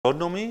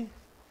Deuteronomy,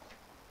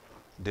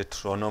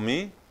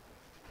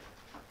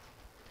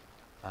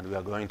 and we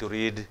are going to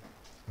read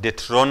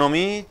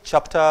Deuteronomy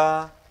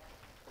chapter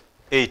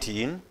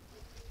 18.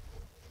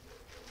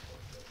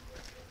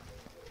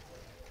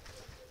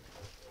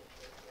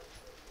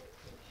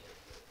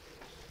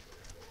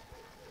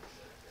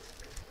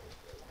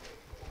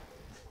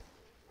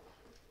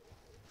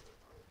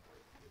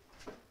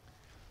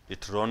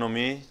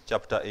 Deuteronomy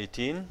chapter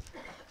 18.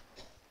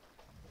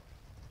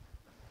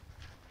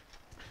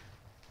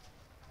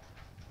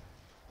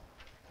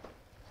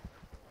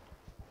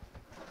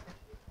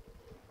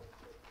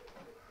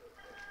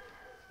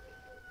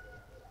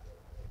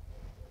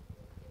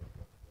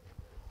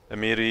 Let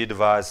me read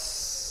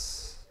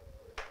verse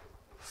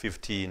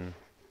 15.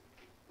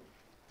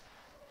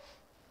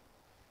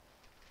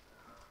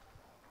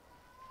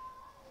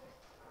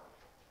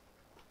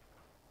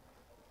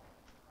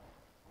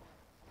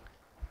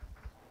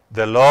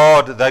 The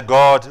Lord thy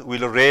God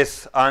will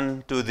raise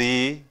unto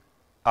thee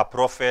a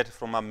prophet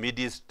from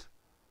amidst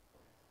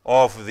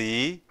of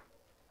thee,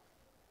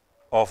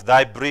 of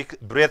thy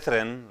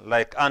brethren,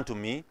 like unto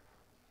me.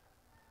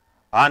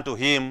 Unto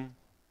him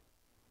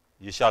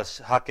ye shall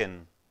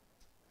hearken,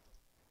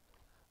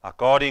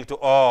 according to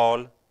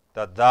all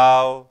that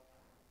thou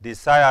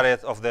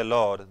desirest of the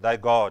Lord thy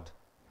God,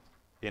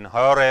 in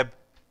Horeb,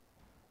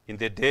 in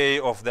the day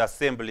of the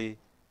assembly,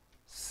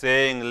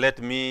 saying,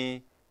 Let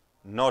me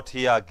not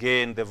hear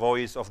again the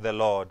voice of the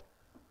Lord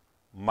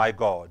my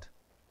God,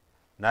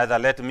 neither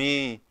let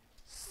me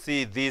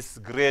see this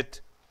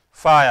great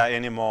fire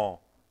any more,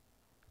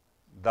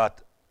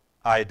 that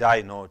I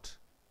die not.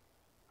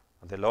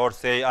 And the Lord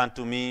say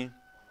unto me,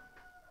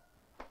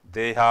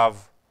 They have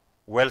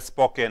well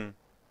spoken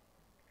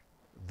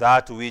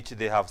that which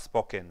they have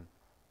spoken.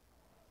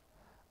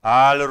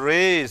 I'll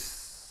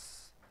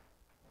raise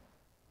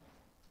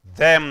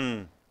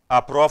them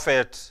a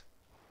prophet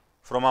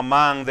from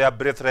among their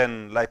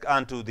brethren like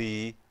unto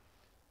thee,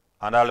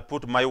 and I'll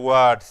put my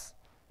words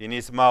in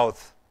his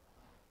mouth,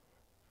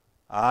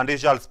 and he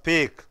shall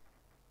speak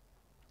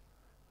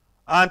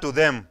unto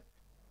them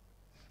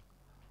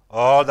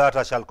all that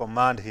I shall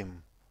command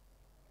him.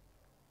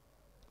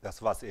 That's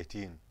verse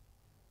 18.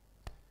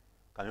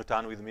 Can you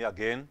turn with me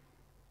again?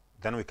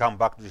 Then we come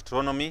back to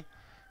Deuteronomy.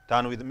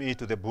 Turn with me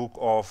to the book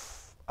of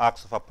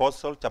Acts of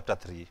Apostles, chapter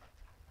 3.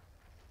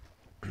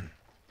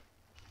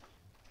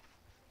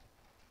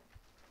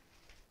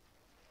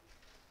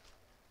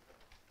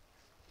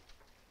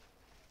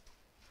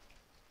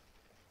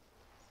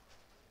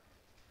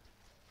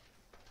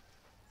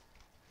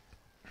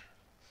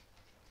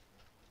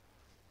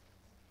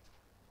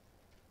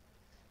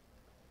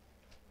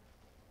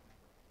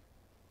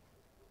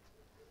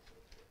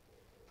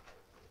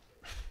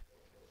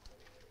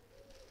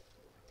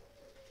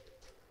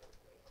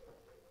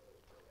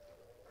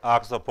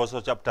 Acts of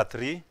Apostles chapter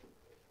 3.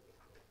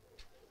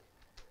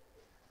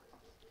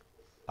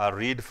 I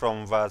read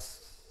from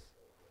verse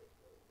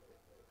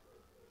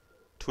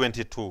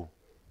 22.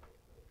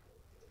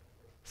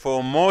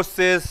 For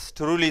Moses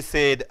truly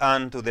said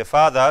unto the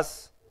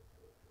fathers,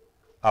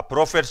 A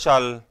prophet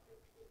shall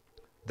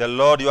the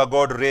Lord your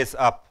God raise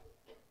up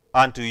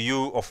unto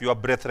you of your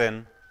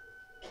brethren,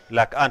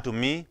 like unto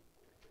me.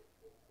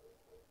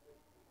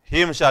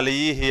 Him shall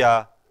ye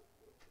hear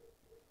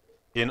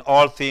in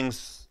all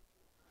things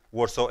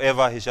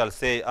whatsoever he shall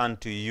say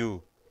unto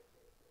you.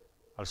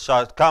 It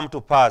shall come to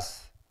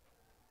pass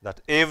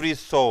that every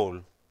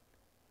soul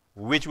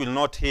which will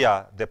not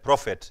hear the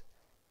prophet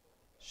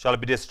shall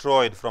be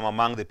destroyed from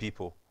among the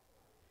people.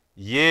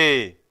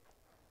 Yea,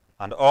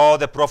 and all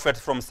the prophets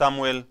from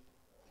Samuel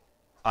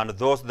and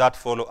those that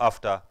follow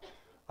after,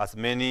 as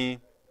many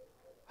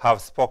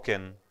have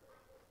spoken,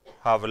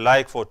 have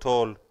like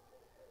foretold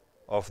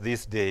of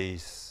these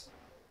days.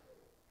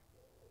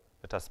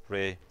 Let us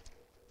pray.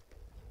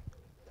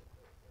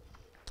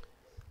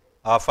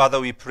 Our Father,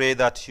 we pray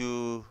that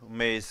you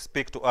may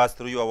speak to us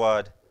through your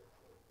word,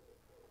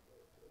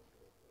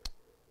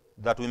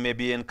 that we may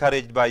be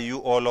encouraged by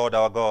you, O Lord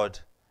our God,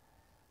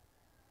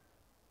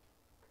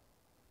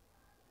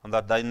 and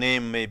that thy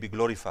name may be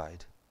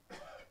glorified.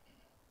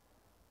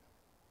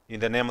 In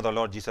the name of the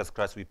Lord Jesus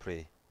Christ we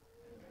pray.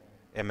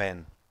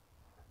 Amen.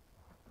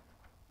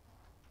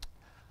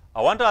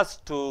 I want us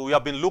to, we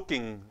have been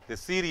looking, the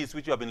series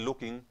which we have been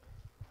looking,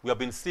 we have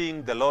been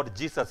seeing the Lord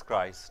Jesus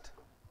Christ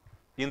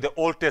in the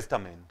Old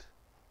Testament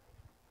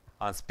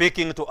and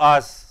speaking to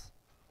us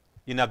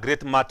in a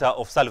great matter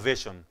of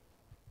salvation.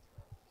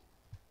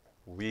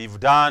 We've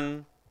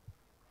done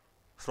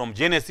from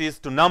Genesis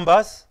to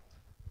Numbers,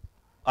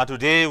 and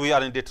today we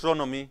are in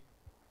Deuteronomy,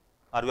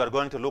 and we are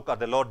going to look at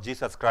the Lord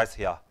Jesus Christ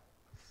here.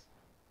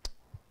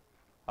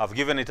 I've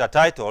given it a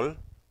title,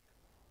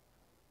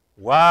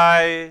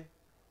 Why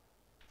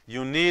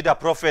You Need a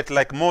Prophet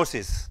Like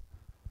Moses.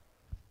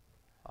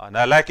 And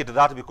I like it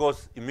that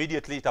because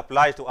immediately it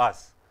applies to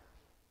us.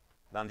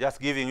 I'm just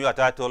giving you a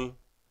title,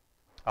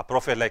 a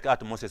prophet like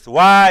Moses.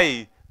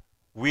 Why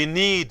we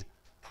need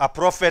a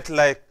prophet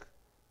like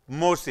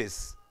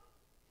Moses.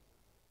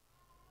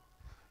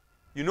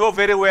 You know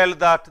very well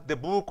that the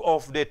book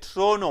of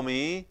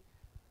Deuteronomy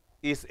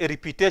is a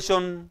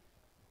repetition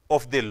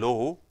of the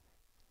law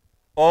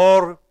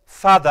or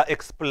further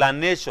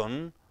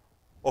explanation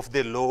of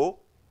the law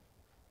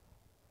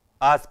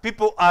as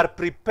people are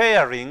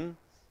preparing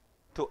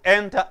to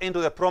enter into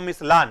the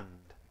promised land.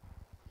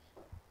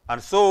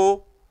 And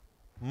so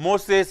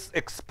Moses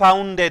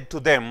expounded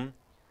to them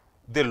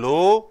the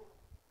law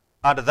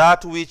and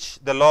that which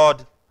the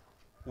Lord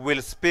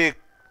will speak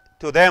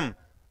to them.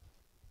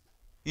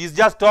 He's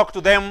just talked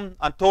to them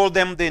and told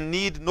them they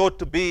need not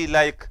to be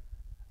like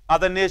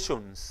other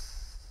nations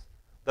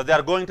that they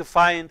are going to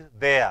find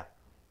there.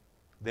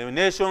 The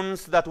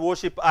nations that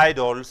worship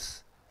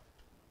idols,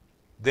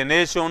 the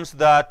nations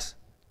that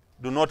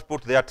do not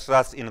put their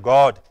trust in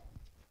God.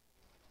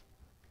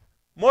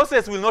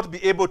 Moses will not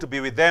be able to be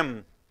with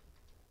them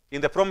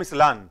in the promised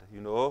land, you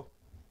know.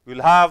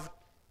 Will have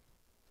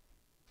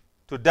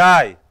to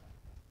die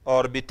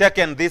or be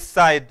taken this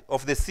side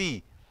of the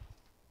sea.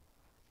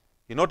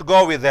 He not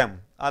go with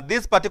them. At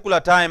this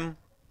particular time,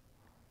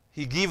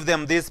 he gave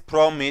them this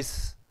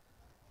promise,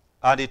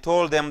 and he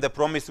told them the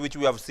promise which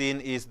we have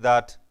seen is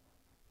that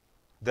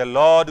the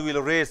Lord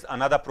will raise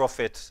another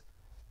prophet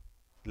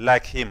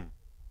like him.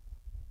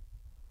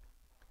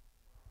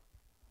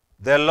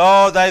 The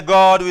Lord thy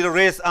God will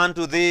raise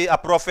unto thee a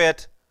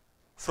prophet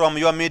from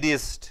your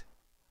midst,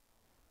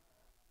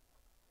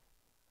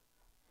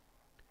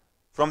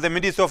 from the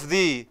midst of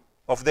thee,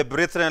 of the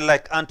brethren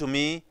like unto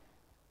me.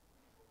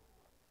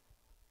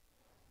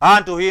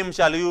 Unto him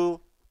shall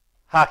you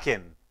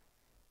hearken.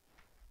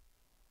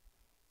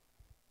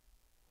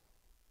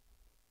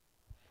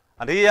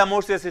 And here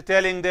Moses is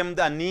telling them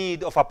the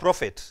need of a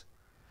prophet.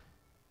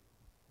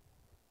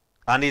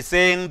 And he's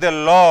saying the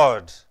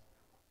Lord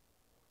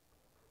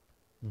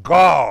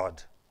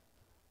God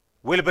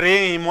will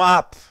bring him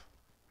up.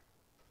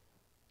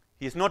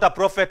 He's not a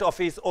prophet of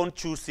his own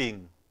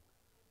choosing.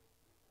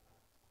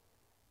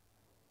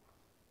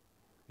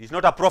 He's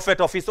not a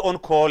prophet of his own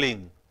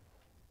calling.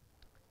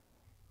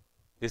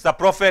 He's a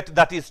prophet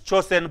that is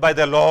chosen by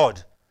the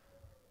Lord,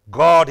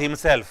 God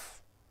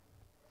himself.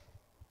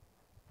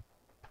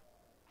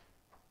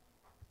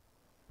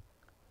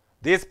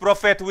 This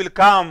prophet will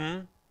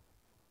come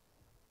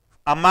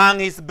among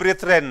his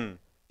brethren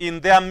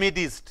in their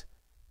midst.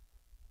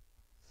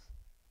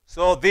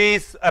 So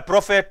this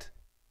prophet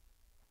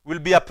will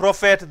be a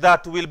prophet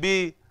that will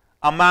be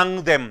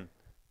among them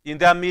in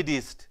their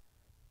midst.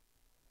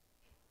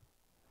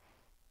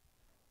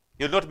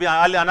 He will not be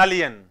an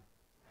alien.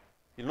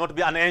 He will not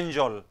be an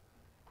angel.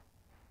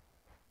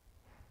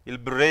 He will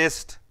be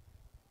raised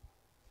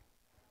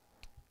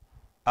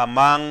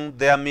among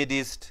their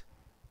midst,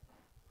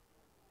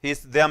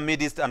 their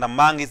midst and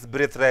among his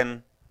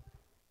brethren.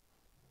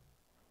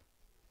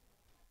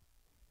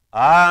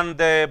 And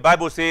the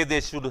Bible says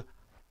they should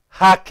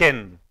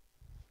hearken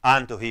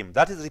unto him.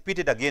 That is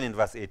repeated again in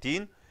verse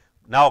 18.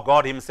 Now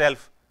God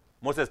himself,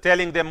 Moses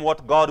telling them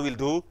what God will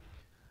do.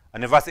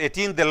 And in verse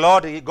 18, the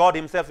Lord, God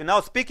himself, is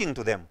now speaking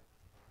to them.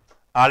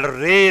 I'll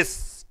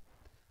raise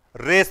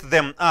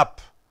them up,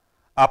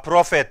 a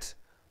prophet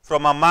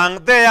from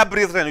among their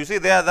brethren. You see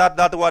there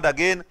that word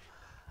again,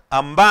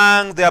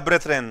 among their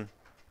brethren,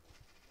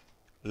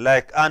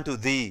 like unto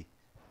thee.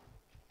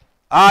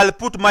 I'll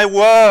put my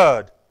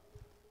word.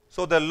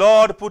 So the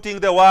Lord putting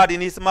the word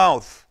in his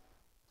mouth.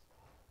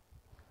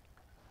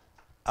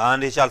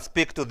 And he shall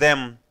speak to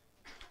them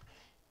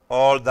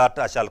all that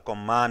I shall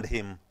command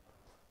him,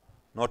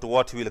 not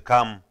what will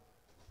come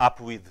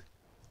up with.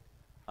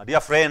 And dear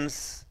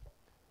friends,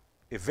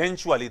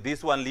 eventually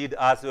this one leads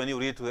us, when you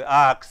read to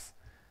Acts,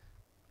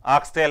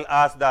 Acts tell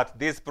us that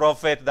this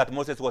prophet that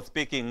Moses was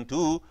speaking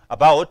to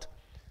about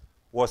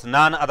was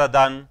none other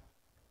than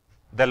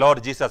the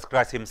Lord Jesus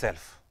Christ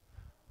himself.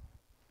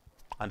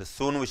 And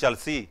soon we shall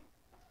see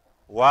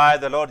why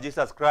the Lord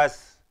Jesus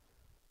Christ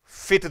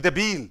fit the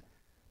bill.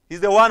 He's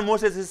the one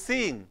Moses is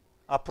seeing,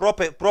 a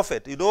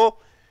prophet. You know,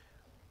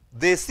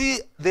 they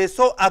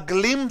saw a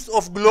glimpse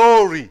of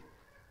glory,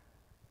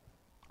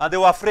 and they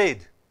were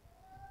afraid.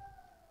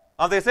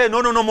 And they say,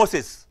 no,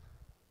 Moses,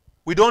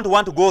 we don't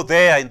want to go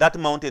there in that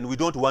mountain. We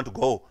don't want to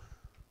go.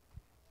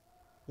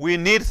 We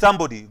need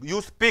somebody.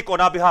 You speak on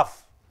our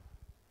behalf.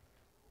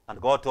 And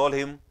God told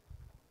him,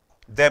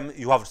 them,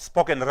 you have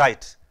spoken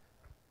right.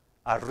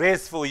 I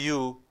raise for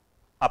you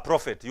a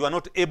prophet. You are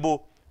not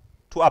able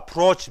to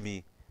approach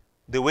me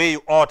the way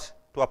you ought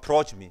to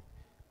approach me,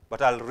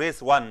 but I'll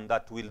raise one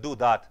that will do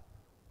that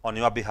on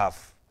your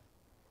behalf.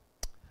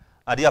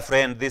 Dear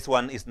friend, this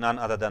one is none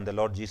other than the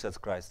Lord Jesus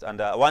Christ.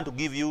 And I want to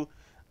give you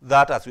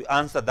that as we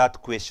answer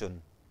that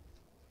question.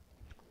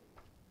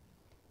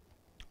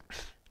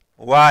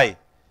 Why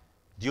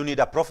do you need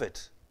a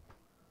prophet?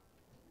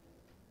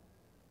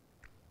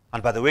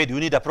 And by the way, do you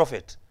need a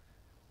prophet?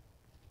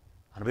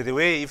 And by the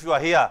way, if you are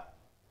here,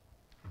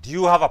 do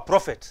you have a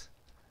prophet?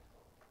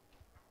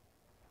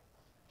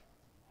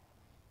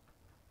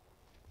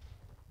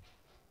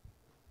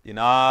 In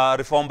our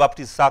Reformed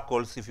Baptist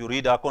circles, if you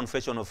read our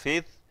Confession of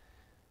Faith,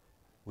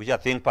 which I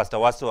think Pastor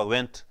Wasso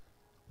went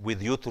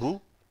with you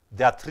through,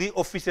 there are three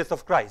offices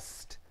of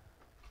Christ.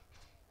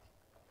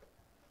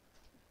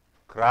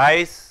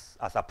 Christ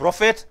as a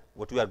prophet,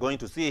 what we are going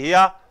to see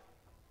here.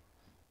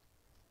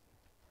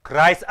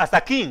 Christ as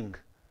a king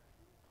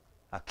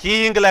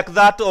like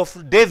that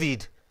of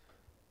David,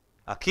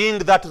 a king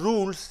that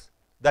rules,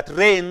 that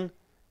reign,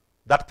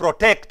 that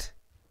protect,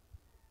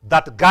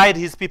 that guide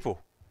his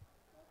people.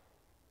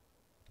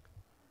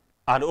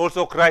 And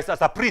also Christ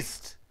as a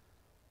priest,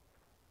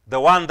 the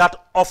one that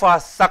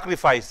offers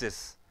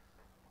sacrifices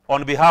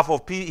on behalf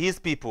of his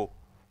people.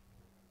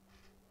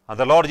 And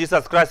the Lord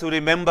Jesus Christ, we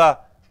remember,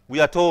 we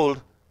are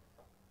told,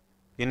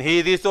 in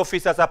this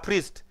office as a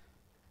priest,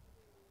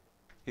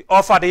 he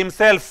offered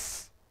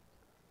himself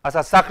as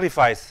a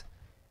sacrifice.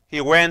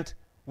 He went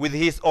with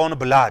his own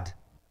blood.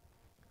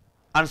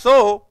 And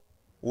so,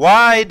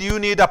 why do you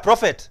need a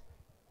prophet?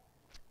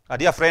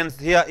 Dear friends,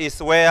 here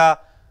is where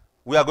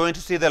we are going to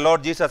see the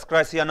Lord Jesus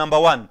Christ here, number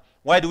one.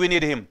 Why do we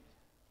need him?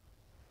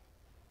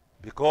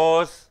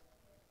 Because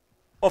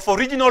of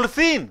original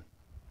sin.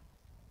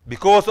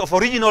 Because of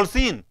original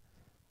sin.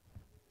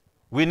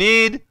 We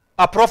need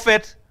a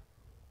prophet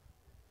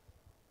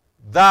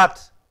that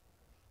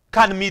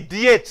can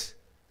mediate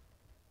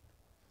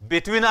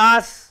between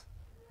us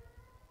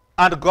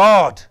and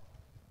God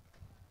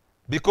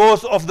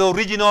because of the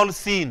original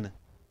sin.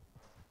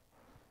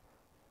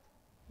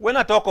 When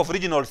I talk of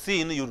original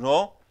sin, you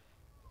know,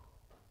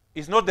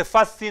 it's not the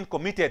first sin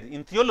committed.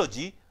 In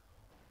theology,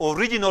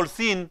 original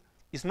sin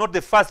is not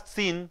the first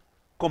sin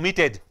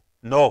committed.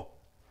 No.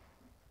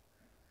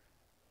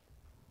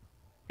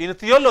 In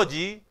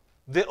theology,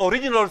 the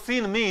original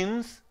sin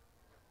means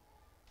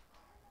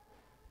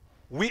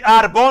we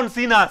are born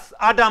sinners.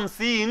 Adam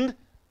sinned,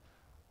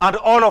 and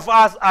all of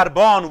us are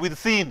born with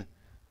sin.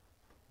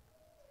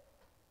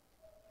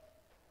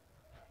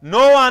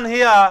 No one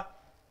here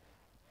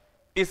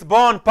is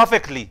born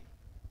perfectly.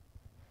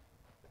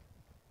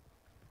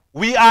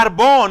 We are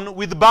born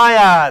with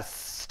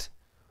bias.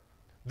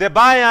 The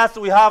bias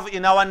we have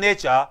in our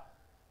nature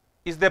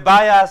is the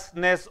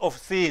biasness of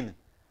sin.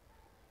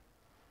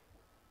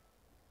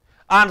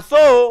 And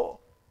so,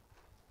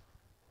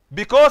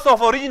 because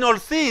of original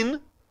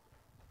sin,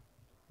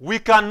 we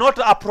cannot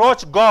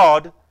approach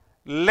God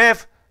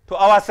left to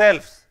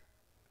ourselves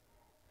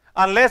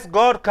unless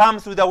God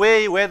comes with a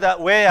way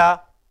where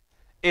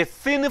a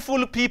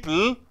sinful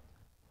people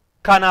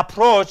can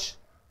approach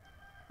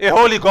a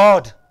holy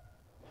God.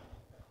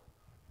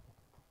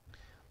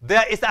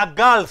 There is a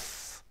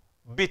gulf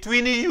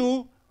between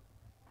you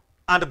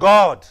and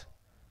God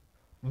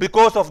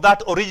because of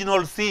that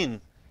original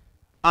sin.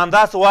 And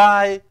that's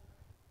why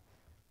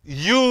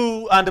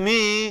you and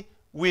me,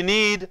 we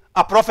need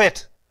a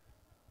prophet.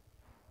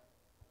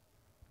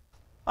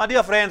 And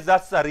dear friends,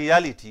 that's a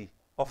reality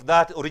of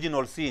that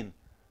original sin.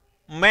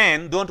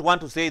 Men don't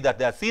want to say that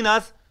they are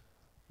sinners.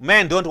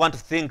 Men don't want to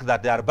think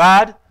that they are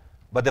bad.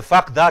 But the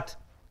fact that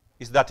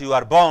is that you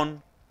are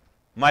born,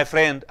 my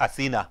friend, a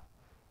sinner.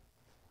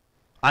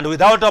 And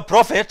without a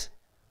prophet,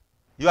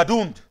 you are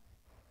doomed.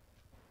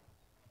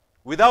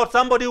 Without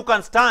somebody who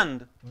can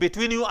stand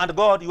between you and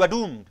God, you are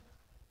doomed.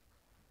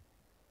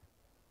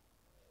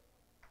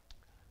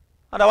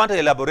 And I want to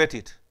elaborate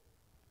it.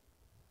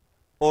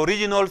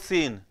 Original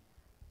sin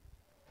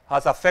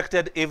has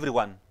affected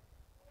everyone.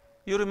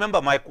 You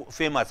remember my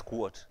famous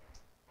quote.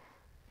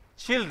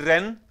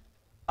 Children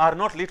are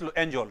not little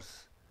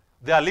angels.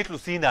 They are little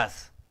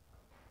sinners.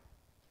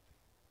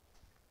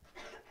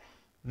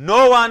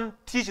 No one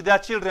teaches their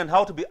children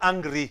how to be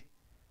angry.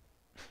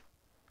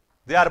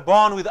 They are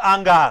born with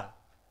anger.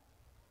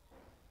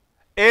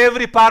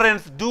 Every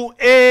parent do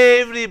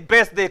every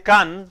best they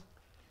can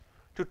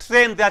to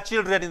train their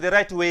children in the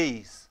right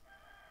ways.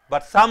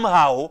 But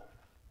somehow,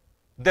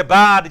 the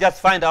bad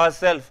just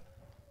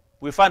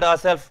we find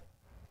ourselves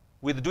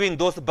with doing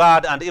those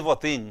bad and evil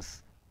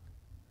things.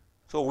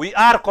 So we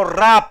are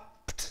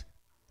corrupt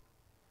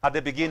at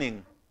the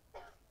beginning.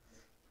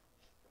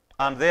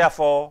 And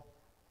therefore,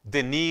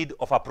 the need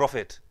of a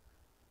prophet.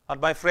 And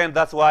my friend,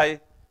 that's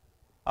why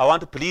I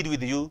want to plead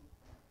with you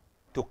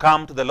to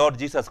come to the Lord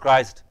Jesus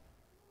Christ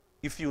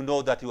if you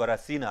know that you are a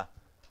sinner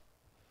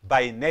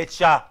by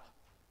nature.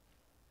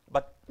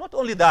 But not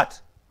only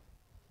that,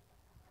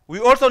 we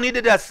also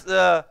needed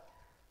a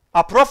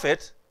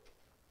prophet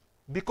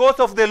because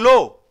of the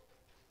law.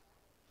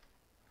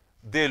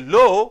 The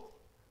law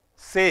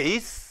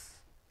says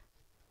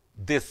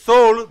the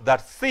soul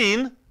that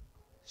sin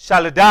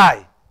shall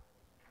die.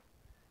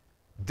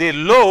 The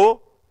law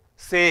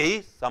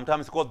says,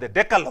 sometimes called the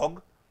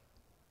Decalogue,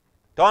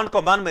 10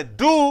 commandments,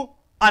 do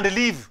and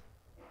live.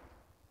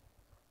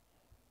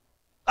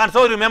 And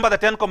so remember the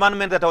 10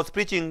 commandments that I was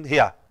preaching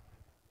here.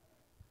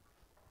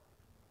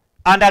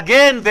 And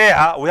again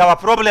there, we have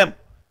a problem.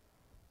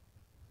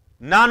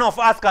 None of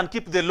us can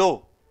keep the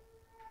law.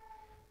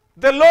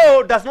 The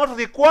law does not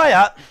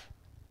require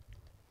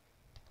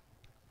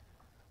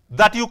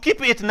that you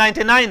keep it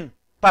 99%.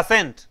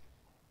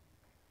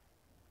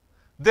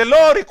 The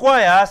law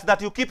requires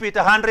that you keep it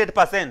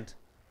 100%.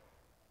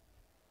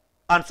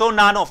 And so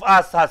none of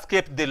us has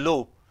kept the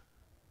law.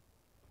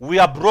 we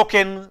have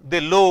broken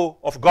the law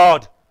of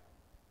God.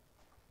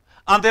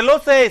 And the law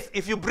says,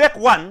 if you break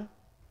one,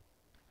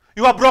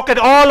 you have broken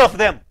all of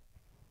them.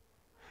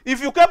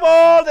 If you keep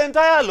all the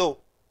entire law,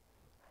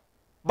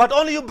 but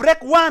only you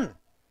break one,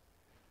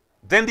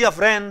 then, dear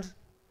friend,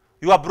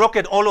 you have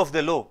broken all of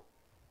the law.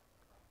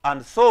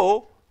 And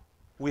so,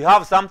 we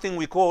have something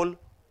we call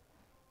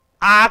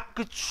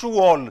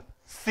actual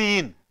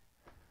sin.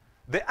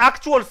 The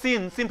actual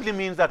sin simply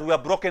means that we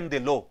have broken the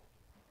law.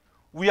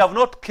 We have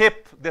not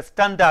kept the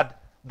standard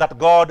that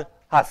God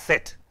has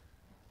set.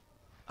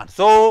 And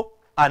so,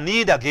 a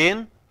need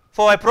again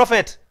for a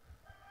prophet.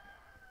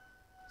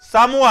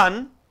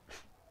 Someone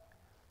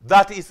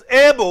that is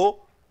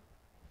able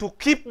to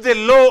keep the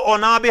law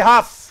on our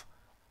behalf,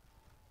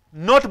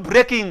 not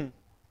breaking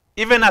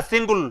even a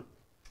single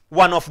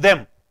one of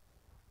them.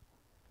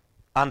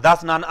 And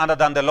that's none other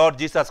than the Lord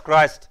Jesus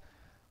Christ.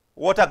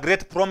 What a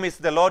great promise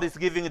the Lord is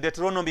giving in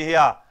Deuteronomy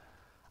here.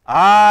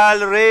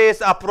 I'll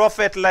raise a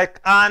prophet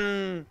like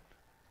unto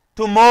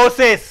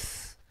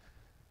Moses.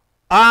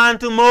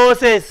 Unto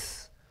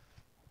Moses.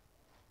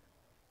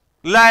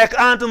 Like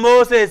unto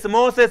Moses.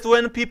 Moses,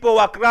 when people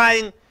were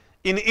crying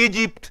in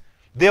Egypt,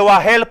 they were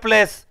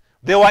helpless.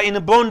 They were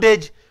in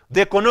bondage.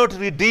 They could not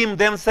redeem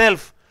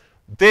themselves.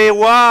 They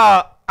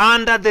were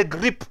under the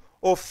grip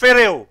of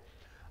Pharaoh.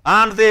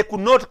 And they could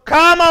not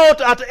come out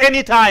at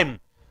any time.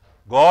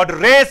 God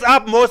raised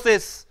up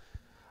Moses.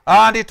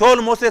 And he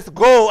told Moses,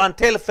 go and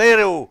tell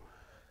Pharaoh,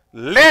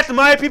 let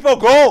my people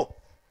go,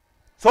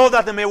 so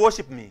that they may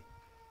worship me.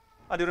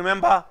 And you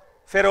remember,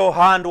 Pharaoh's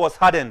hand was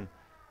hardened.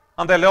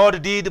 And the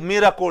Lord did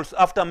miracles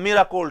after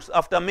miracles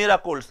after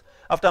miracles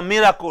after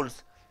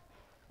miracles.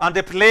 And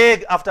the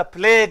plague after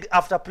plague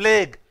after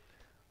plague.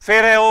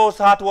 Pharaoh's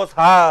heart was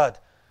hard.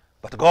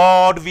 But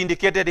God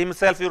vindicated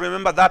himself. You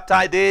remember that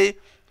day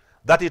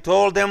that he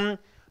told them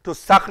to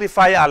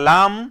sacrifice a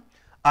lamb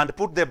and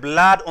put the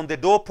blood on the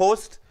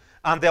doorpost.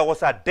 And there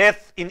was a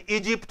death in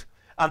Egypt.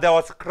 And there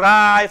was a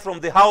cry from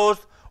the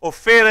house of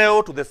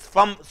Pharaoh to the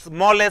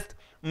smallest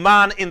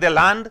man in the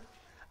land.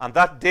 And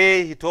that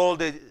day he told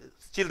the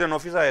children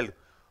of Israel,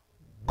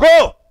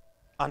 go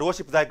and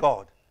worship thy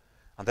God.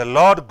 And the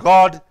Lord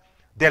God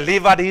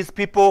delivered his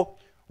people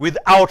with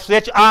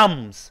outstretched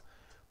arms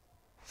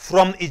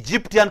from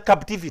Egyptian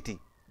captivity.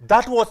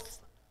 That was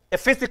a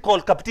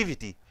physical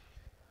captivity.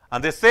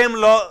 And the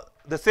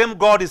same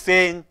God is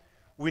saying,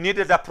 we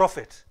needed a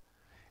prophet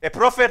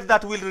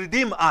that will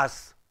redeem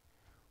us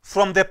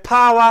from the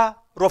power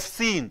of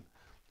sin.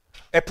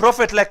 A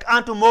prophet like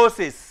unto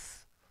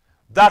Moses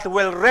that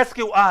will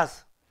rescue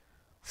us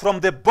from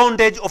the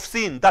bondage of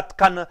sin, that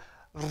can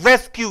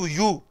rescue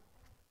you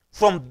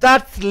from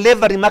that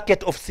slavery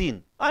market of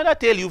sin. And I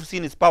tell you,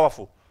 sin is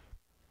powerful.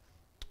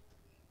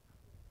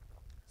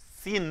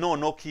 Sin knows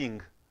no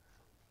king.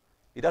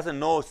 It doesn't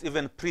know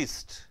even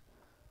priest.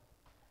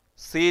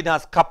 Sin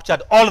has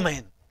captured all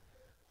men.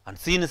 And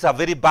sin is a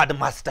very bad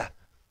master.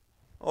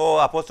 Oh,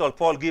 Apostle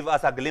Paul give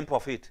us a glimpse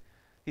of it.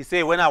 He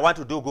say, when I want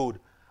to do good,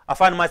 I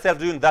find myself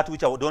doing that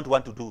which I don't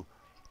want to do.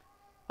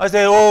 I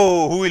say,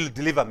 oh, who will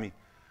deliver me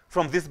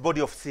from this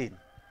body of sin?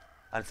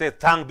 And say,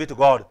 thanks be to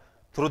God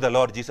through the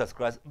Lord Jesus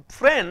Christ.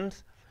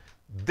 Friends,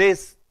 the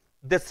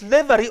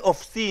slavery of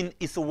sin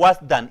is worse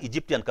than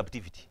Egyptian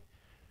captivity.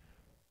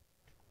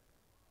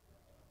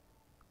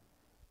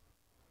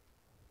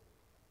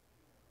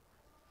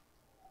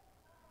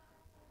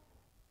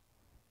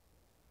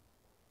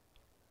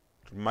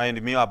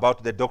 Remind me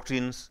about the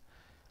doctrines,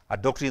 a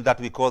doctrine that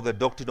we call the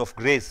doctrine of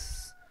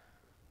grace.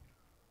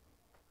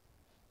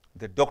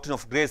 The doctrine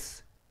of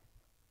grace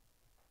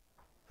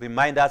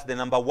reminds us the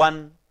number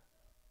one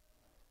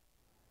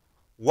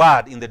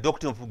word in the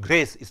doctrine of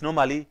grace is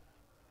normally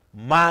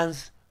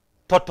man's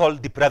total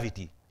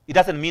depravity. It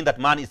doesn't mean that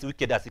man is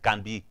wicked as he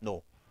can be,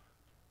 no.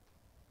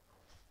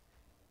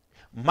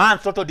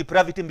 Man's total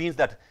depravity means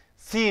that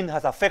sin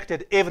has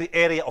affected every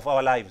area of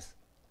our lives.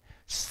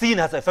 Sin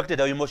has affected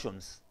our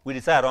emotions. We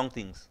desire wrong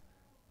things.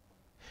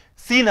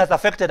 Sin has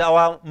affected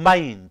our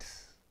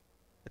minds.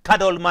 The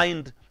carnal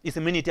mind is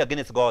enmity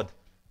against God.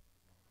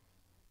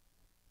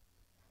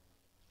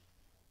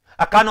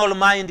 A carnal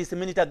mind is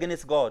enmity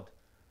against God.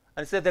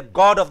 And it says the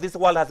God of this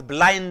world has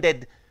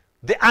blinded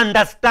the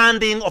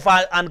understanding of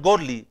our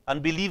ungodly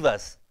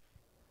unbelievers.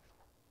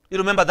 You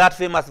remember that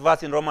famous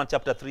verse in Romans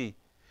chapter 3.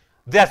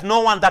 There's no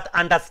one that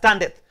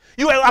understandeth.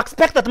 You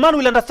expect that man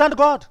will understand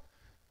God.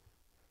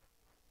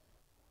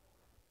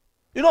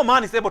 You know,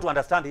 man is able to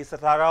understand his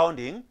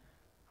surrounding.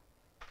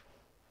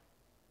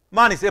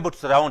 Man is able to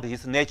surround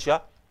his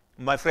nature.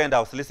 My friend, I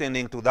was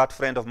listening to that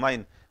friend of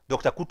mine,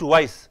 Dr. Kutu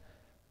Weiss.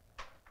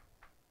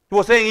 He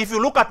was saying, if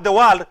you look at the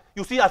world,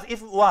 you see as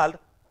if the world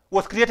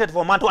was created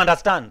for man to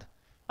understand.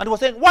 And he was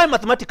saying, why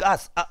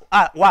mathematics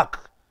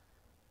work?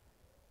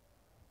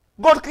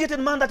 God created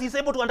man that is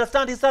able to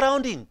understand his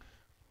surrounding.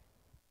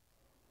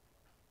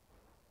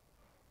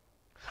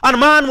 And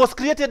man was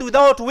created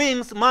without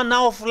wings, man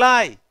now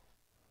fly.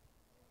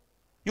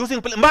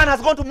 Man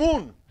has gone to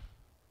moon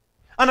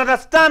and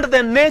understand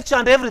the nature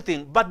and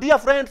everything. But dear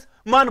friends,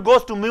 Man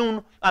goes to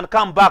moon and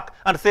come back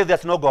and says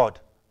there's no God.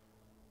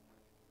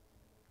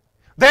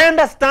 The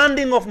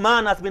understanding of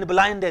man has been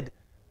blinded.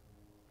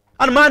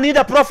 And man needs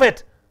a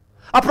prophet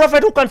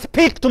who can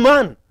speak to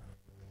man.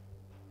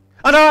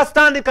 And our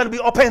understanding can be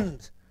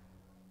opened.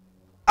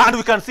 And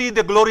we can see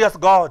the glorious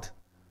God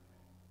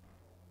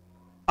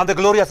and the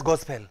glorious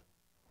gospel.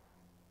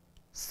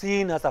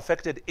 Sin has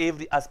affected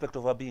every aspect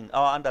of our being,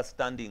 our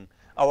understanding,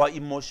 our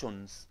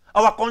emotions,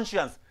 our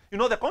conscience. You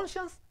know the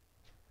conscience?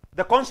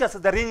 The conscience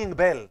is the ringing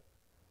bell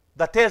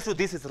that tells you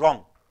this is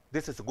wrong,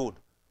 this is good.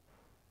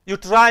 You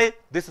try,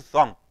 this is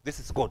wrong, this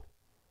is good.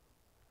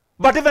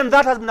 But even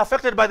that has been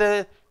affected by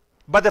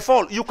the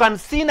fall. You can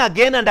sin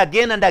again and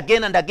again and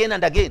again and again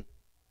and again,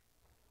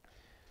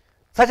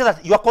 such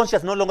that your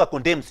conscience no longer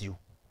condemns you.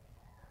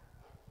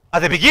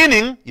 At the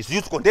beginning, it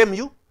used to condemn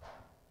you.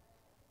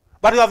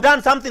 But you have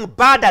done something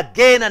bad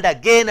again and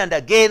again and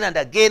again and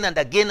again and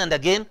again and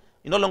again,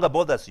 it no longer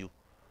bothers you.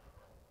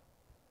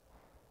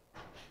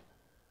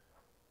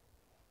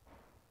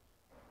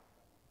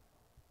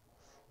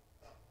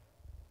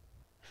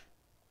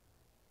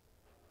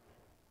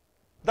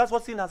 That's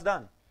what sin has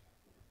done.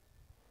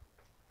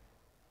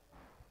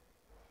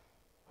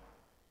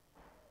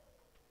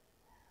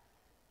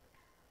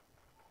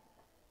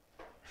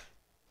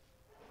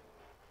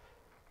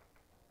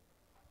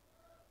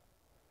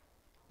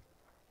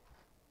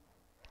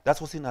 That's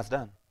what sin has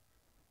done.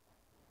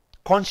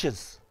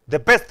 Conscience, the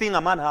best thing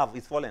a man have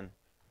is fallen.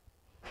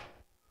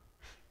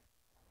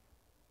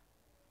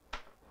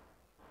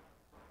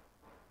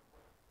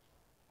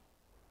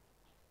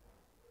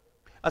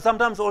 And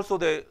sometimes also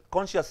the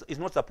conscience is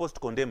not supposed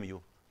to condemn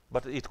you,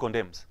 but it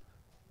condemns.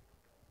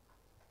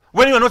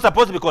 When you are not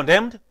supposed to be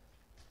condemned,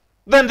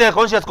 then the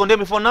conscience condemns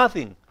you for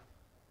nothing.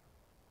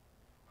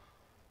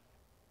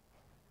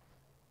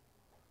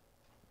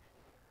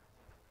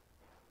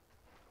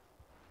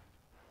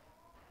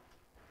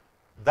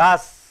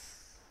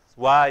 That's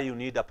why you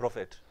need a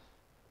prophet.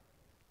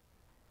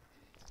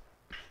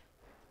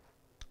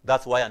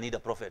 That's why I need a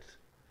prophet.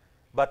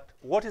 But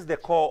what is the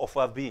core of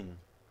our being?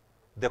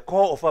 The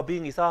core of our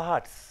being is our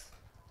hearts.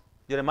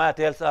 Jeremiah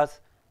tells us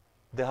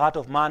the heart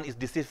of man is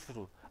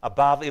deceitful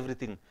above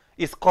everything.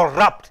 It's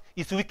corrupt.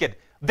 It's wicked.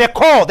 The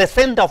core, the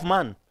center of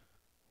man.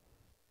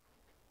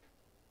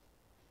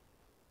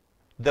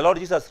 The Lord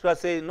Jesus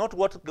Christ said, not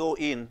what go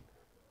in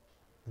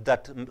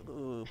that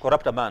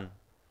corrupt a man,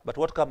 but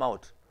what come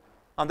out.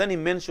 And then he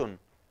mentioned,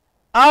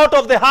 out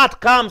of the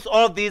heart comes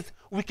all these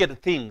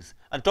wicked things,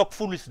 and talk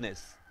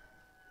foolishness.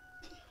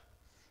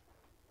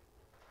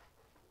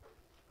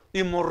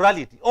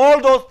 Immorality.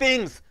 All those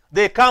things,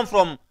 they come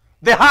from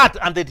the heart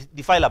and they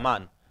defile a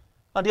man.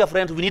 And dear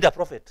friends, we need a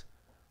prophet.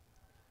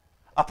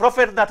 A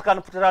prophet that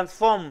can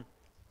transform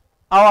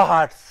our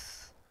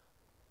hearts.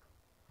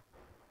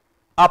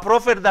 A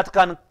prophet that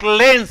can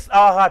cleanse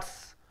our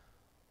hearts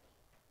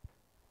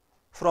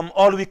from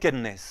all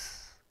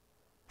wickedness,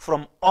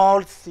 from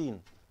all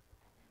sin.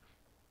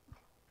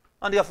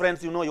 And dear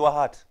friends, you know your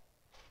heart.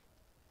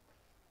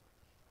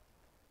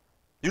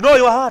 You know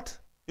your heart.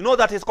 You know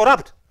that it's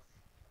corrupt.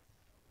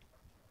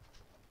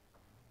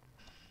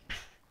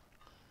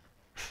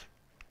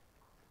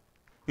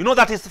 You know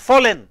that it's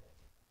fallen.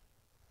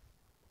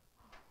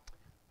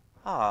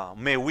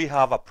 May we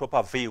have a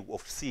proper view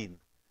of sin.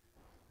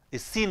 A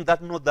sin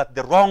that knows that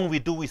the wrong we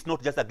do is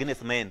not just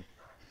against men,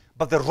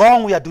 but the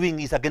wrong we are doing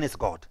is against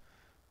God.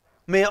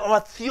 May our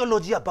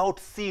theology about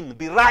sin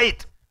be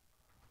right.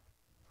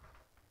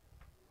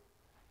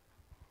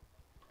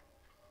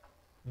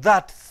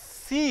 That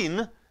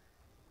sin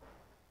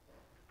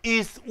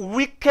is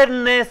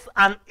wickedness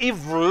and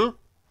evil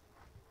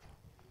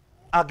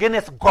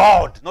against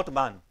God, not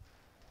man.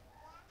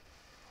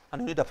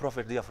 And you need a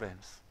prophet, dear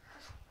friends.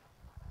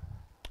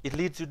 It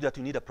leads you that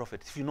you need a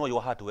prophet. If you know your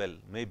heart well,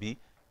 maybe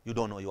you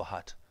don't know your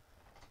heart.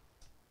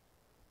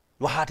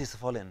 Your heart is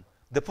fallen.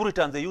 The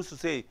Puritans, they used to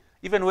say,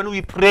 even when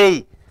we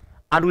pray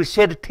and we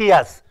shed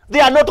tears, they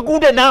are not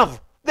good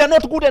enough. They are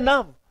not good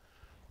enough.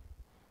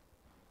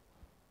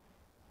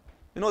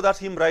 You know that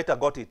hymn writer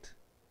got it.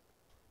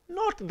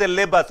 Not the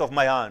labors of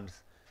my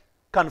hands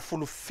can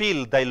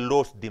fulfill thy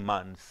lost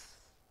demands.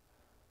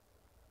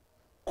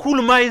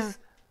 Could my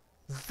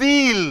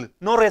zeal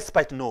no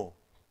respite know?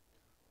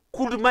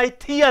 Could my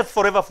tears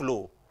forever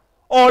flow?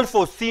 All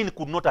for sin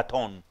could not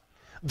atone.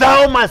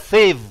 Thou must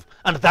save,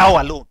 and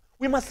thou alone.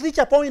 We must reach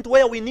a point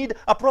where we need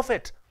a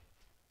prophet.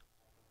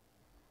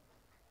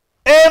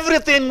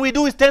 Everything we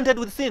do is tainted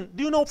with sin.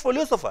 Do you know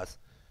philosophers?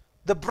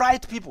 The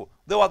bright people,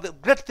 they were the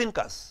great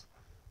thinkers.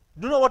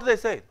 Do you know what they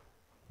say?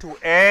 To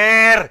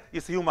err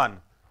is human.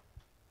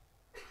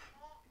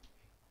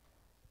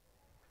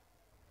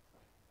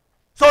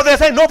 So they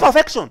say no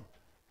perfection.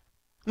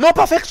 No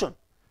perfection.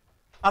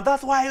 And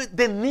that's why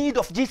the need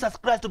of Jesus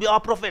Christ to be our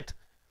prophet.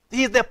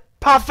 He is the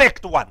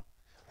perfect one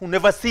who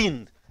never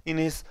sinned in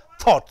his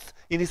thoughts,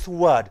 in his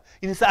word,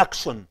 in his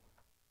action.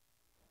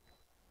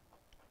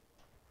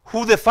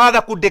 Who the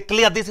Father could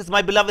declare, this is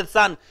my beloved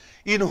Son,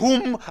 in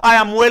whom I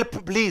am well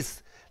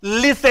pleased.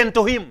 Listen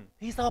to him.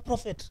 He's our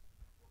prophet.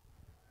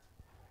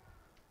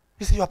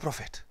 Is your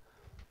prophet.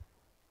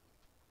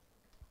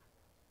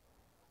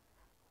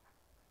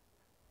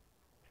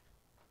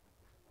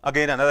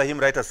 Again, another hymn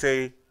writer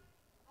say,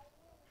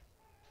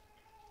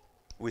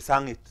 we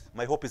sang it,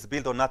 my hope is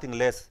built on nothing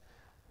less.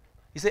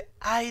 He said,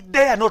 I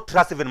dare not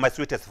trust even my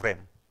sweetest frame.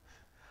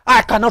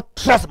 I cannot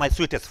trust my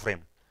sweetest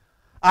frame.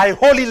 I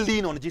wholly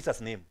lean on Jesus'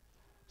 name.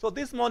 So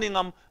this morning,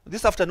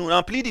 this afternoon,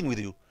 I'm pleading with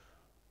you.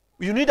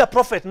 You need a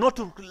prophet not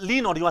to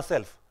lean on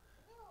yourself,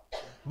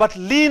 but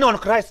lean on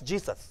Christ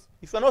Jesus.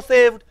 If you're not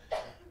saved,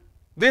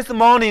 this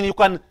morning you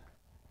can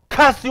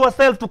cast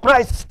yourself to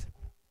Christ.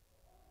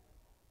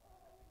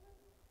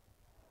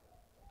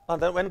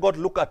 And then when God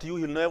look at you,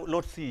 he will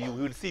not see you.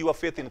 He will see your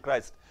faith in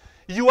Christ.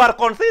 You are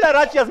considered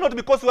righteous not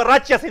because you are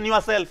righteous in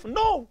yourself.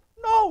 No,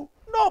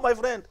 my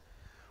friend.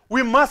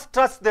 We must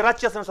trust the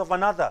righteousness of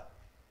another.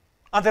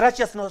 And the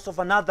righteousness of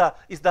another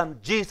is than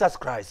Jesus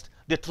Christ.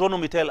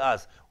 Deuteronomy tells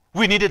us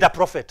we needed a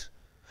prophet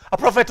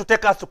to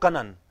take us to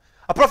Canaan,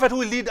 a prophet who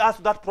will lead us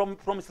to that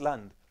promised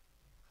land.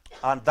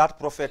 And that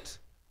prophet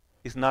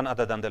is none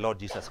other than the Lord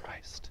Jesus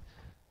Christ,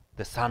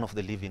 the Son of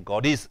the living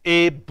God. He is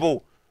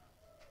able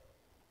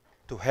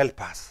to help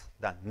us,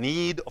 the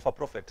need of a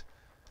prophet.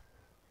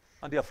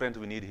 And dear friends,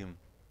 we need him.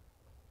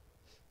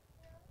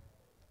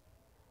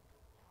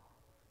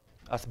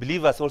 As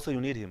believers also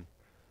you need him.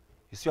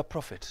 He's your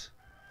prophet.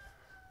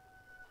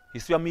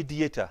 He's your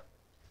mediator.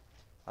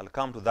 I'll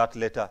come to that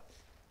later.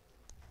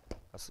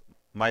 As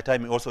my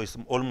time also is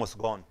almost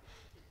gone.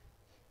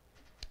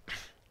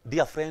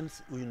 Dear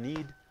friends, we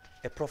need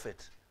a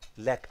prophet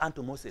like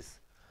unto Moses.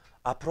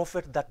 A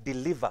prophet that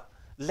delivers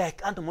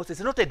like unto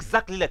Moses. Not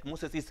exactly like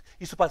Moses.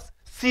 He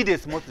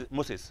supersedes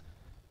Moses.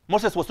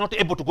 Moses was not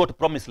able to go to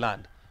promised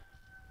land.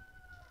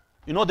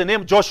 You know, the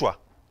name Joshua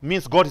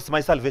means God is my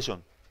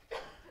salvation.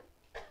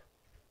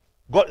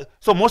 God,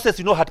 so Moses,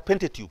 had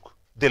Pentateuch,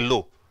 the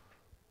law.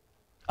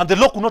 And the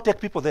law could not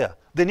take people there.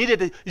 They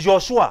needed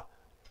Joshua,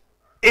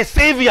 a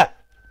savior,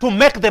 to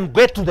make them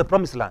get to the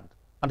promised land.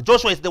 And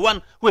Joshua is the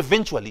one who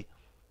eventually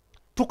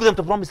took them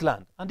to the promised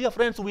land. And dear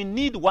friends, we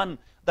need one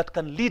that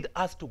can lead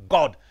us to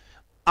God.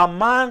 A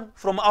man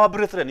from our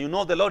brethren. You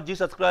know, the Lord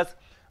Jesus Christ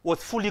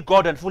was fully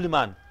God and fully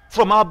man.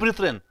 From our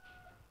brethren.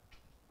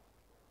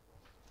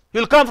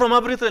 He'll come from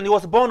our brethren. He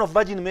was born of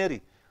Virgin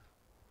Mary.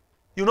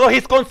 You know,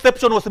 his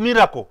conception was a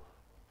miracle.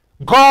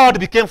 God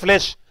became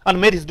flesh and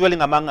made his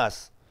dwelling among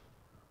us.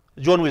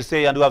 John will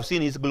say, and we have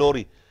seen his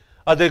glory,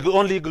 as the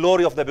only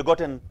glory of the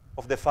begotten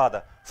of the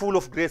Father, full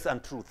of grace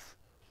and truth.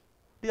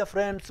 Dear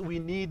friends, we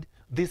need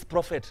this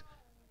prophet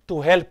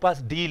to help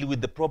us deal with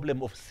the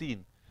problem of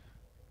sin.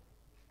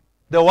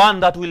 The one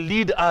that will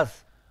lead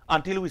us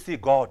until we see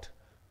God.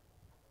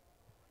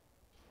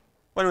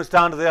 When we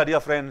stand there,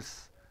 dear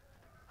friends,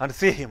 and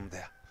see him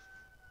there,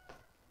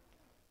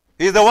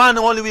 he's the one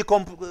only we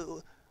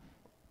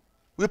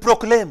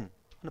proclaim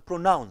and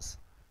pronounce.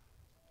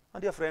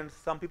 And dear friends,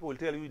 some people will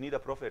tell you need a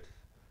prophet.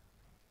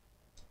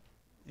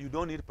 You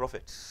don't need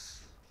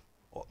prophets.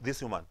 Oh, this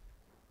human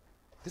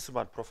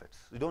prophets.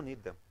 You don't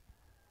need them.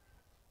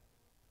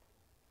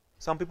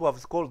 Some people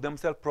have called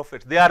themselves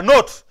prophets. They are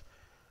not.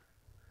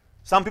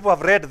 Some people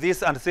have read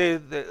this and say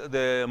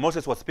the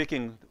Moses was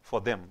speaking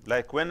for them.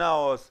 Like when I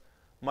was,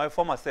 my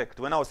former sect,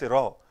 when I was a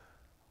raw,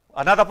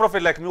 another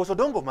prophet like me was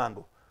Odongo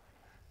Mango.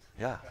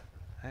 Yeah,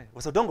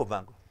 was Odongo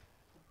Mango.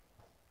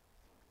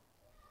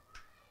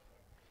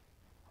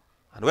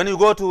 And when you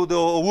go to the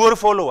Owur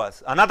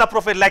followers, another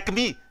prophet like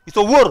me is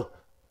Owur.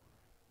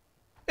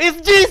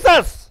 It's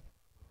Jesus.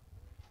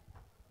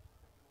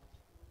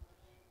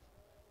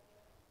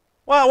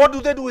 Well, what do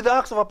they do with the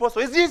Acts of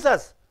Apostles? It's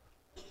Jesus.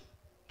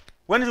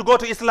 When you go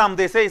to Islam,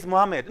 they say it's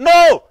Muhammad.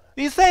 No!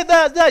 He said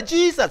that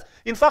Jesus.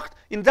 In fact,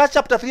 in that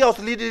chapter 3, I was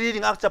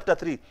reading Acts chapter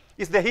 3.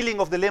 It's the healing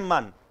of the lame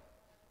man.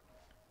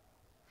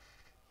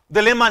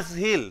 The lame man is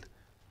healed.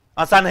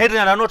 And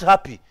Sanhedrin are not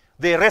happy.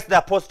 They arrest the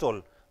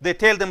apostle. They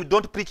tell them,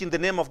 don't preach in the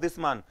name of this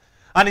man.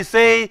 And he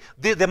say,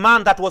 the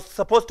man that was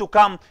supposed to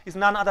come is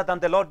none other than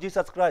the Lord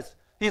Jesus Christ.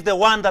 He's the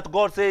one that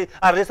God say,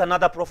 arrest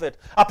another prophet.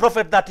 A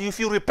prophet that if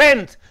you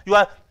repent, you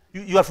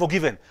are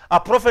forgiven.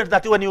 A prophet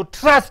that when you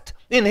trust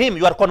in him,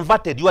 you are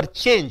converted, you are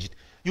changed.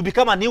 You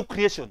become a new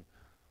creation.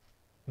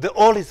 The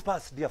old is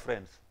past, dear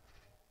friends.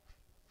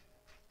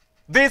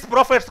 These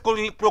prophets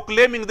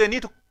proclaiming they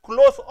need to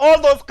close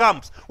all those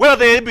camps, whether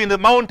they be in the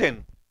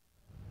mountain,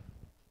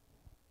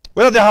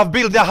 whether they have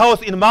built their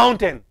house in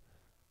mountain,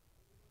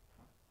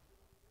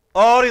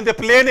 or in the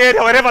plain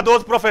area, wherever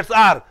those prophets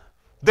are,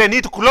 they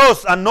need to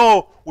close and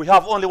know we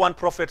have only one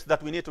prophet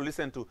that we need to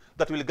listen to,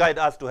 that will guide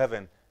us to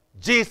heaven.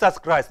 Jesus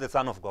Christ, the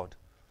Son of God.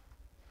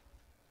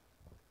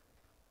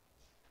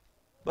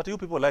 But you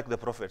people like the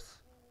prophets.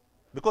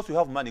 Because you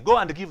have money, go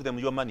and give them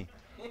your money.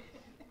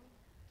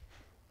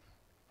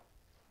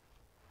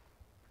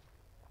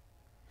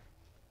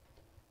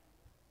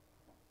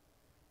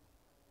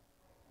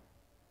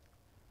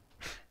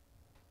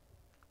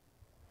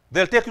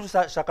 They'll take you to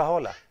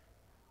Shakahola.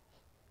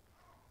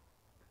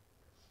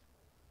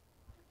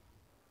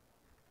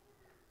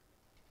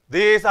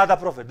 These other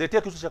prophets, they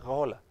take you to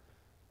Shakahola.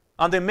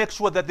 and they make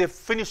sure that they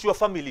finish your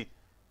family.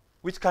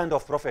 Which kind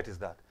of prophet is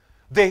that?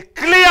 They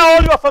clear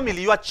all your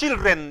family, your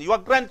children, your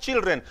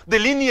grandchildren. The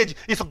lineage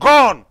is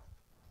gone.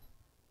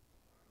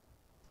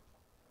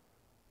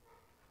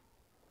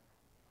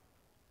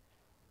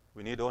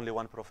 We need only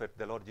one prophet,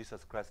 the Lord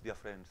Jesus Christ, dear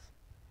friends.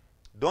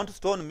 Don't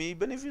stone me.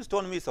 Even if you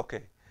stone me, it's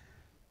okay.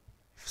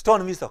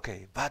 Stone me is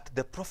okay. But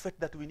the prophet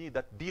that we need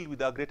that deal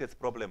with our greatest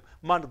problem,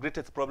 man's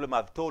greatest problem,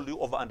 I've told you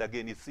over and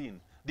again, is sin.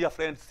 Dear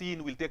friends,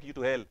 sin will take you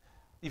to hell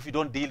if you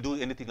don't do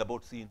anything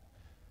about sin.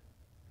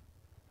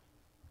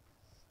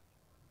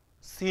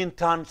 Sin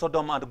turned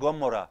Sodom and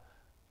Gomorrah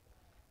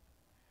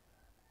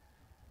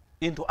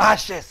into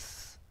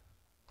ashes.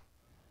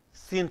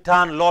 Sin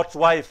turned Lot's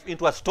wife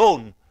into a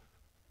stone.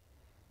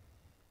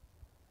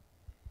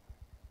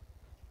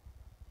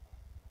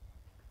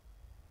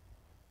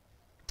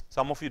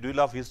 Some of you do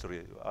love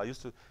history. I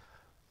used to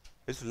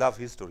love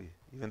history,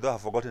 even though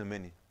I've forgotten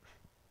many.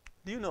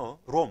 Do you know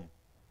Rome?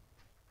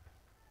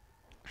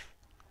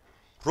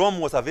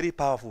 Rome was a very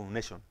powerful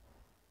nation.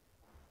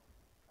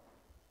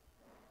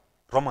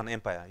 Roman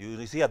Empire. You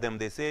hear them,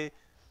 they say,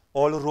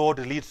 all road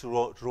leads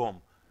to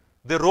Rome.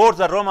 The roads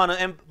that Roman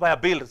Empire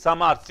built,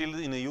 some are still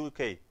in the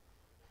UK.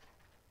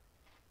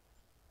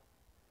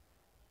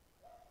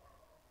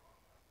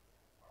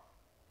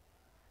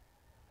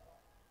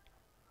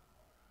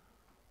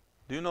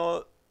 Do you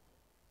know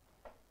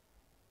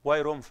why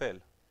Rome fell?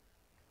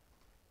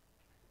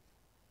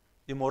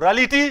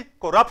 Immorality,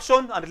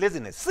 corruption, and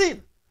laziness.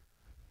 Sin.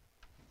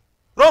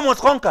 Rome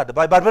was conquered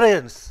by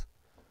barbarians.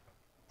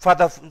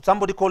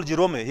 Somebody called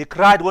Jerome, he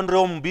cried when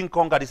Rome being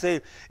conquered. He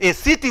said, a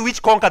city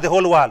which conquered the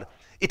whole world,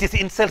 it is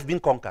itself being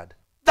conquered.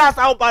 That's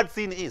how bad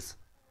sin is.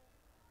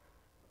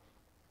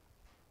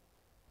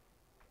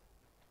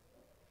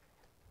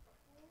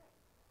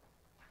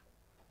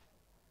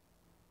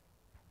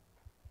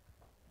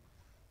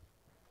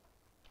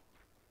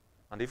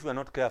 And if we are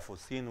not careful,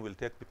 sin will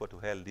take people to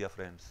hell, dear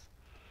friends.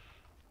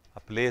 A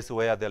place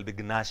where there will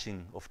be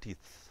gnashing of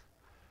teeth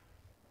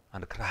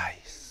and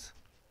cries.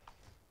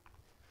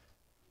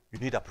 You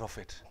need a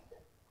prophet.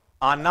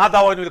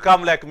 Another one will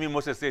come like me.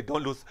 Moses said,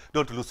 don't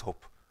lose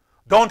hope.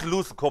 Don't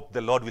lose hope.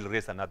 The Lord will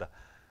raise another.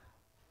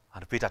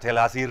 And Peter tells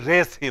us he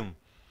raised him.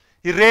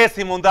 He raised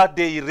him on that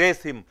day. He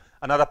raised him,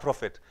 another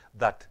prophet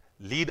that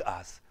lead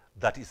us,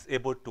 that is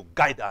able to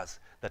guide us,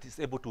 that is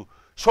able to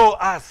show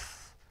us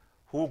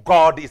who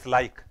God is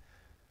like.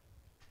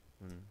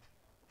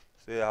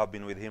 Say, I have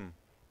been with him.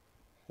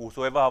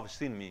 Whosoever has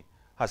seen me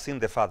has seen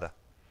the Father.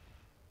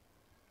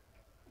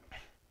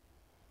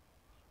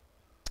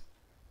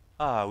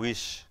 I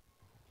wish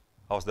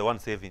I was the one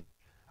saving.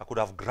 I could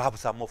have grabbed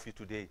some of you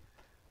today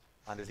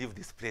and leave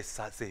this place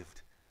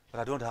saved.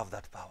 But I don't have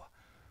that power.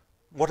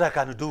 What I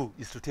can do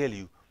is to tell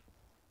you,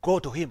 go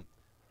to him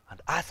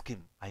and ask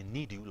him, I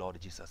need you, Lord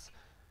Jesus.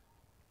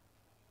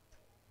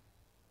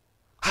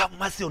 Have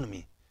mercy on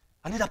me.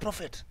 I need a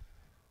prophet.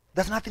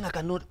 There's nothing I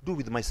cannot do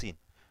with my sin.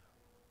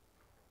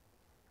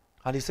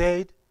 And he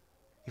said,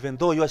 even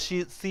though your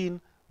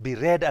sin be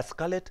red as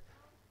scarlet,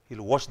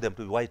 he'll wash them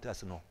to be white as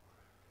snow.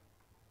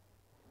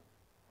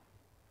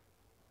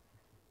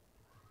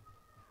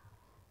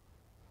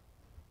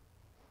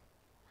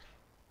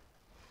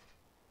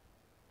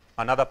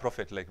 Another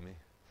prophet like me,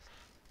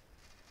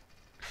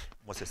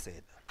 Moses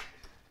said.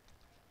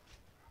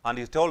 And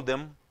he told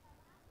them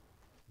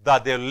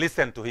that they'll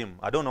listen to him.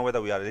 I don't know whether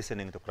we are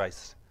listening to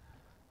Christ.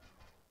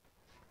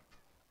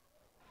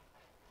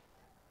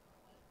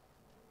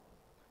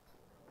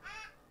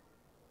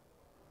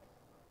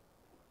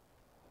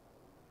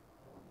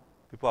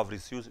 People have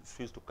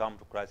refused to come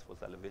to Christ for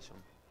salvation.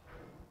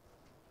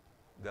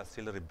 They are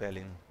still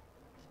rebelling.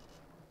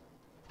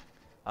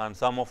 And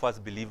some of us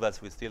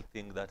believers, we still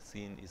think that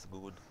sin is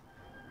good.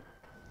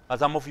 And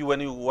some of you,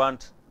 when you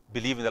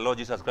believe in the Lord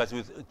Jesus Christ,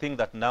 you think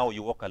that now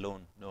you walk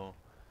alone. No.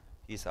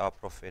 He's our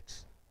prophet.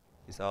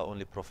 He's our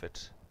only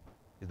prophet.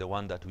 He's the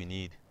one that we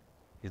need.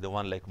 He's the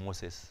one like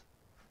Moses.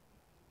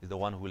 He's the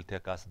one who will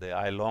take us there.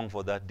 I long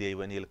for that day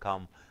when he'll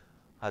come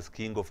as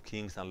King of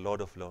Kings and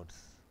Lord of Lords.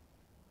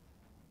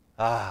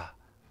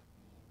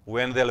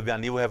 When there'll be a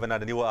new heaven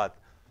and a new earth.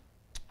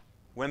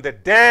 When the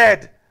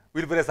dead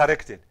will be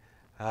resurrected.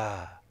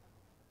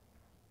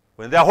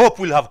 When their hope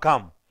will have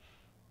come.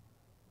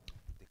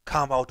 They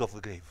come out of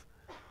the grave.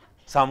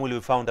 Some will be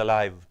found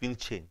alive, being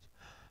changed.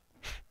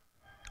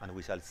 And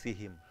we shall see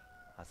him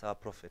as our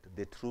prophet,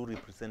 the true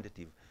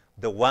representative,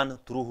 the one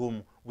through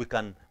whom we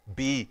can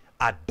be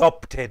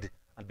adopted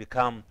and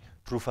become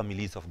true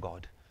families of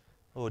God.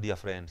 Oh, dear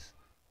friends,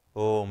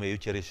 oh, may you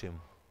cherish him.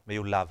 May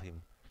you love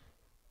him.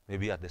 May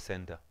be at the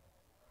center.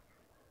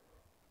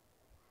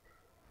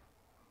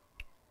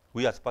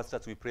 We as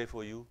pastors, we pray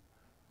for you,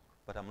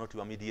 but I'm not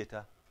your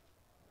mediator.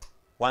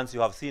 Once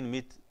you have seen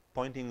me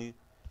pointing you,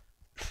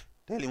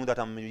 telling you that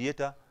I'm a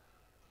mediator,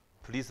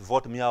 please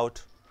vote me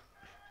out.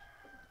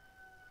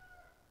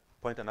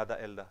 Point another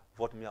elder,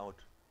 vote me out.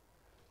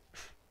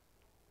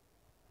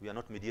 We are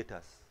not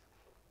mediators.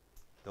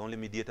 The only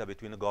mediator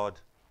between God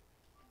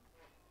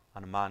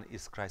and man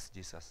is Christ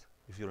Jesus.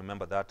 If you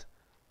remember that,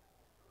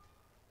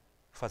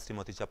 1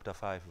 Timothy chapter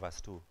 5,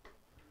 verse 2.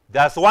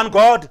 There's one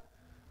God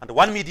and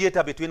one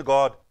mediator between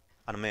God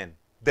and men.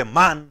 The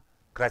man,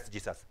 Christ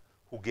Jesus,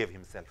 who gave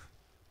himself.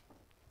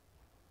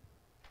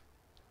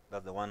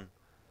 That's the one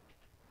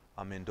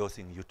I'm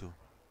endorsing you to.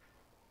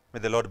 May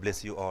the Lord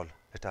bless you all.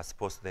 Let us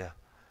pause there.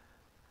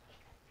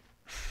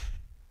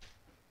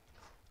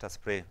 Let us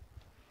pray.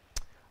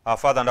 Our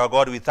Father and our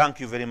God, we thank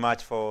you very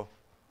much for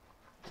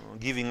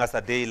giving us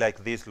a day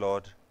like this,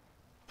 Lord,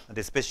 and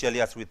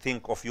especially as we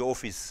think of your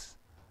office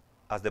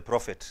as the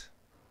prophet.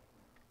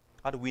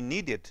 And we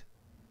need it,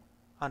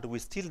 and we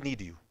still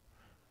need you,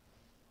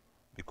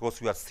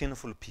 because we are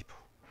sinful people.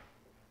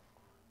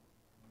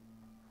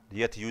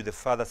 Yet you, the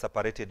Father,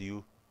 separated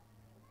you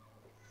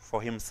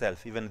for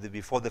himself, even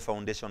before the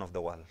foundation of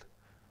the world.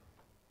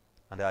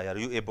 And are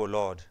you able,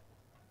 Lord,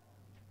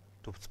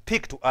 to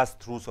speak to us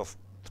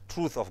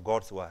truth of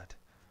God's word?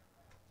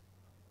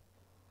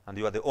 And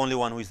you are the only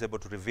one who is able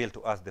to reveal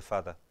to us the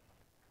Father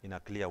in a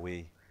clear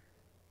way.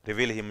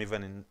 Reveal him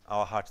even in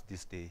our hearts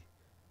this day.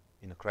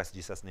 In Christ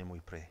Jesus' name we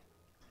pray.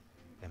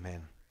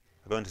 Amen.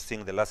 We're going to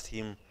sing the last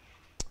hymn,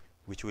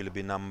 which will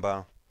be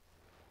number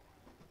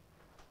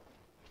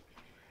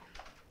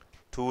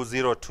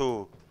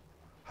 202.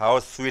 How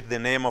sweet the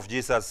name of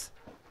Jesus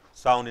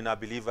sound in a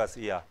believer's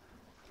ear.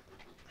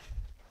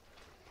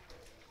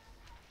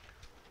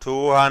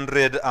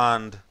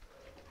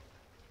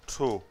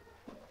 202.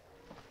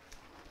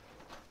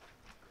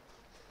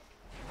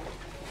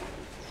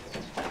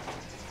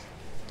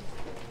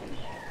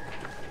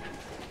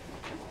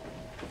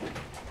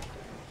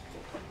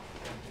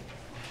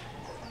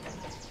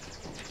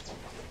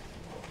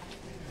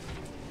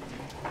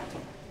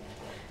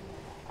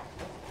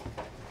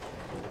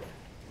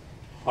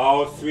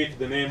 How sweet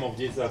the name of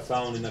Jesus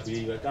sound in a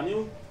believer. Can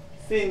you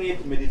sing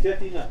it,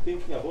 meditating and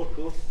thinking about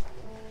those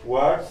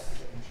words?